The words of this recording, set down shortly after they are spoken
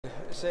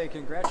say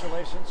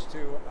congratulations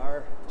to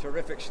our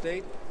terrific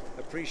state.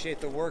 Appreciate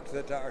the work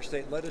that our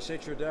state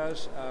legislature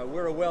does.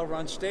 We're a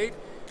well-run state.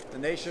 The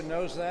nation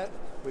knows that.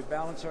 We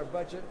balance our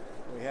budget.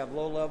 We have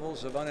low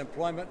levels of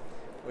unemployment.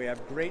 We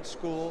have great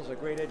schools, a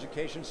great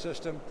education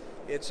system.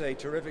 It's a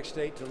terrific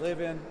state to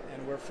live in,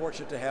 and we're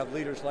fortunate to have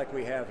leaders like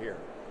we have here.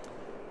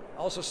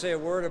 I'll also say a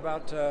word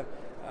about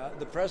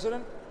the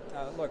president.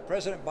 Look,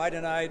 President Biden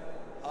and I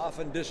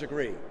often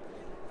disagree.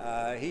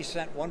 He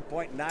sent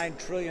 $1.9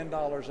 trillion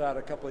out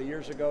a couple of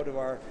years ago to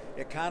our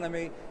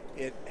economy.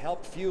 It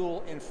helped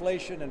fuel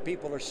inflation, and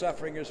people are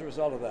suffering as a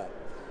result of that.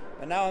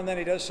 And now and then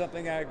he does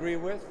something I agree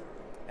with,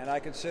 and I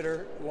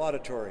consider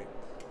laudatory.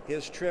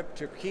 His trip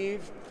to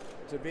Kyiv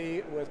to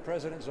be with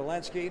President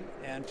Zelensky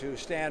and to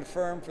stand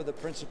firm for the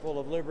principle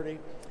of liberty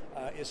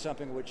is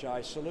something which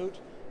I salute.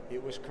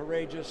 It was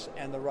courageous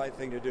and the right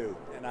thing to do,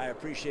 and I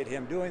appreciate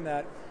him doing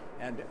that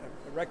and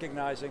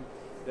recognizing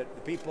that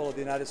the people of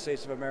the United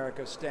States of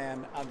America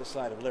stand on the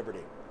side of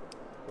liberty.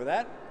 With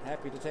that,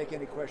 happy to take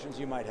any questions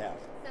you might have.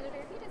 Senator,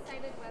 have you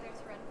decided whether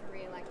to run for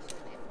re-election?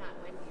 If not,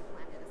 when do you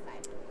plan to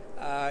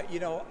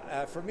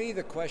decide? For me,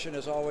 the question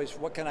is always,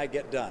 what can I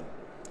get done?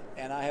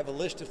 And I have a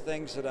list of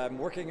things that I'm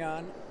working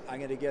on. I'm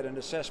going to get an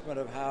assessment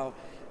of how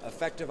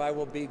effective I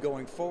will be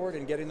going forward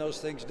in getting those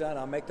things done.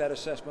 I'll make that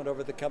assessment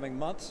over the coming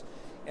months.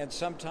 And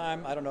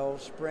sometime, I don't know,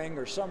 spring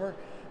or summer,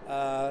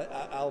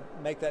 I'll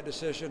make that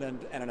decision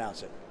and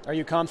announce it. Are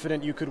you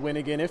confident you could win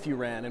again if you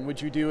ran? And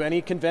would you do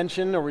any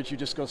convention, or would you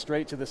just go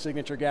straight to the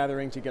signature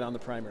gathering to get on the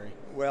primary?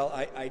 Well,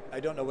 I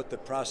don't know what the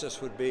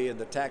process would be and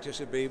the tactics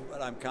would be,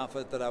 but I'm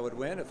confident that I would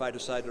win if I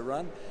decide to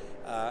run.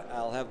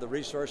 I'll have the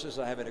resources.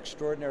 I have an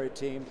extraordinary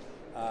team,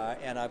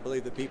 and I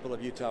believe the people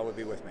of Utah would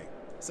be with me.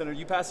 Senator,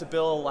 you passed a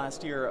bill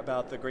last year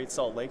about the Great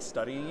Salt Lake,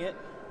 studying it.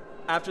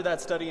 After that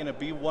study and a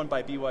B1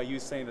 by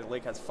BYU saying that the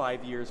lake has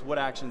 5 years, what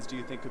actions do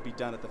you think could be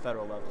done at the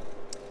federal level?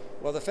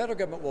 Well, the federal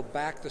government will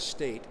back the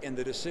state in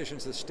the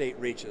decisions the state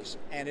reaches.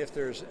 And if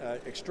there's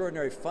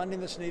extraordinary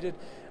funding that's needed,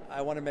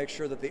 I want to make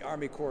sure that the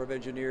Army Corps of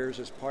Engineers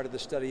is part of the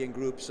studying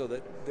group so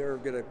that they're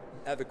going to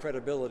have the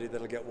credibility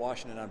that'll get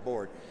Washington on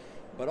board.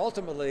 But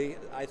ultimately,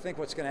 I think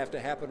what's going to have to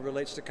happen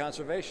relates to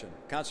conservation.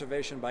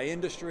 Conservation by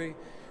industry,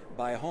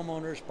 by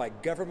homeowners, by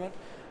government,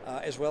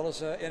 as well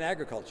as in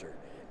agriculture.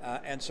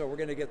 And so we're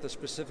going to get the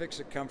specifics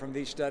that come from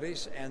these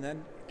studies and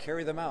then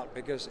carry them out,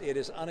 because it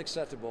is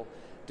unacceptable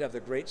to have the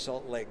Great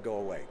Salt Lake go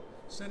away.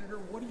 Senator,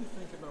 what do you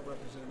think about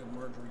Representative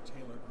Marjorie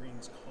Taylor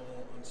Greene's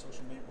call on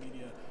social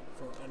media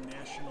for a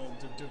national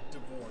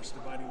divorce,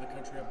 dividing the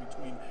country up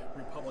between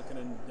Republican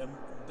and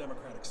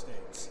Democratic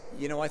states?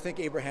 You know, I think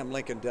Abraham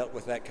Lincoln dealt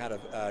with that kind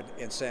of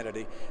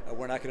insanity.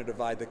 We're not going to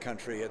divide the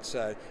country. It's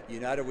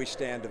united we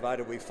stand,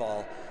 divided we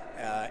fall.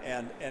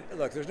 And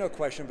look, there's no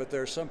question, but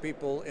there are some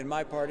people in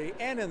my party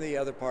and in the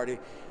other party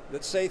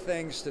that say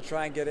things to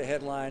try and get a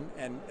headline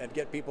and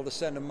get people to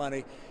send them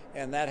money,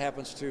 and that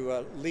happens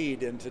to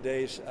lead in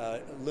today's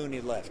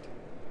loony left.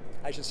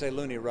 I should say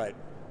loony right.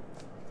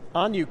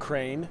 On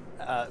Ukraine,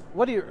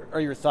 what are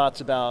your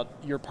thoughts about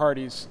your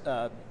party's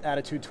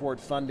attitude toward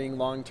funding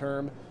long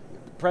term?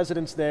 The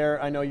president's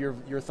there, I know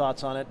your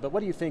thoughts on it, but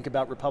what do you think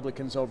about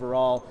Republicans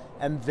overall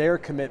and their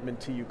commitment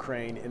to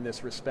Ukraine in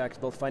this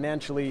respect, both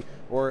financially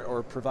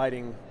or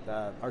providing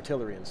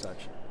artillery and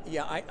such?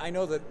 Yeah, I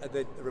know that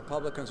the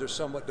Republicans are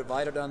somewhat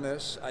divided on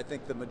this. I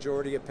think the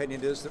majority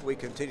opinion is that we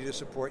continue to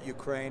support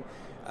Ukraine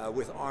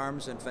with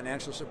arms and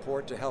financial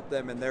support to help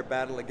them in their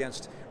battle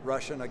against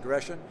Russian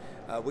aggression.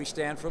 We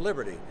stand for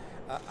liberty.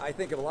 I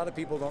think a lot of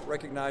people don't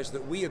recognize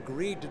that we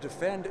agreed to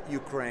defend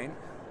Ukraine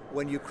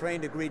when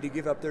Ukraine agreed to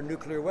give up their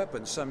nuclear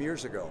weapons some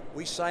years ago.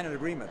 We signed an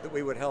agreement that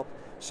we would help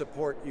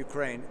support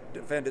Ukraine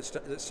defend its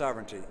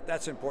sovereignty.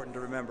 That's important to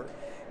remember.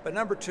 But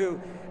number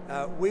two,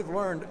 we've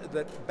learned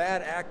that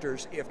bad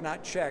actors, if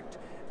not checked,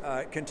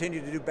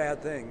 continue to do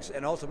bad things,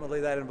 and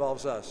ultimately that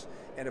involves us.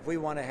 And if we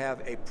want to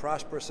have a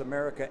prosperous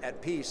America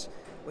at peace,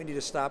 we need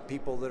to stop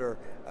people that are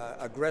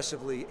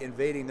aggressively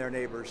invading their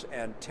neighbors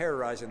and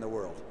terrorizing the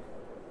world.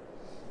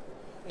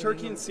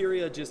 Turkey and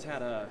Syria just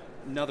had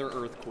another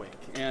earthquake,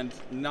 and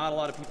not a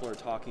lot of people are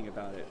talking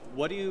about it.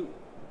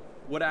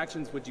 What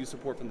actions would you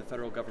support from the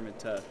federal government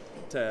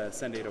to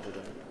send aid over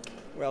there?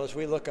 Well, as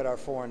we look at our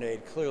foreign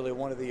aid, clearly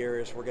one of the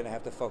areas we're going to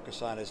have to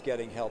focus on is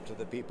getting help to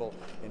the people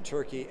in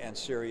Turkey and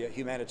Syria,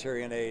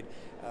 humanitarian aid.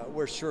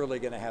 We're surely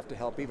going to have to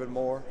help even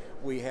more.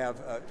 We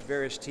have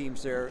various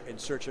teams there in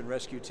search and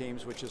rescue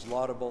teams, which is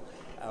laudable.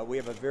 We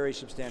have a very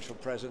substantial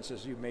presence.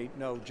 As you may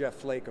know, Jeff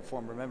Flake, a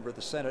former member of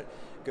the Senate,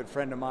 a good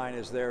friend of mine,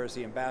 is there as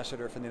the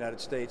ambassador from the United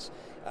States.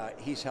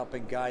 He's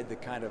helping guide the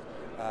kind of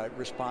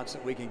response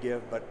that we can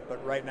give, but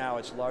right now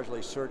it's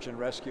largely search and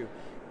rescue.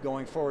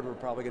 Going forward, we're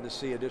probably going to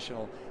see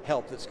additional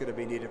help that's going to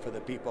be needed for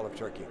the people of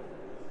Turkey.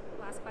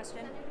 Last question.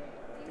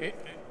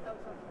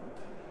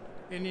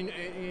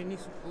 Any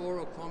support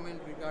or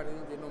comment regarding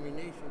the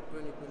nomination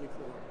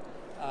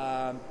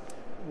 2024?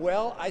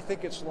 Well, I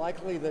think it's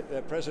likely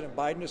that President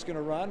Biden is going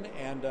to run,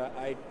 and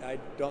I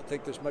don't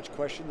think there's much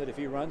question that if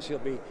he runs, he'll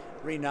be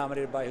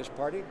re-nominated by his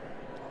party.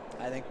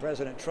 I think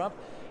President Trump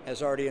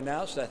has already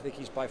announced. I think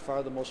he's by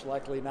far the most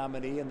likely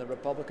nominee in the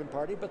Republican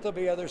Party, but there'll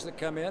be others that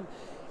come in.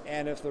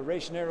 And if the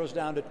race narrows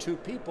down to 2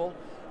 people,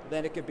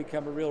 then it could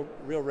become a real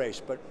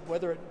race. But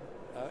whether it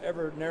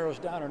ever narrows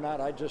down or not,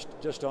 I just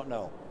don't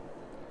know.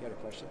 You got a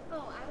question? Oh,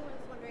 I was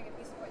wondering if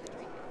you support the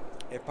DREAM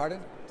Act. Pardon?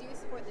 Do you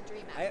support the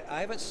DREAM Act?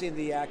 I haven't seen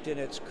the act in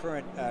its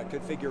current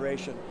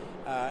configuration.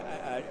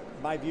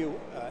 My view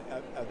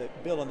of the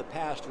bill in the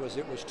past was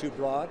it was too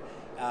broad,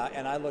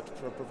 and I looked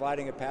for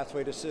providing a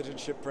pathway to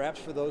citizenship, perhaps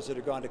for those that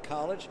have gone to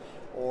college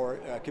or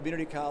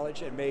community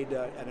college and made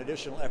an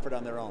additional effort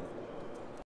on their own.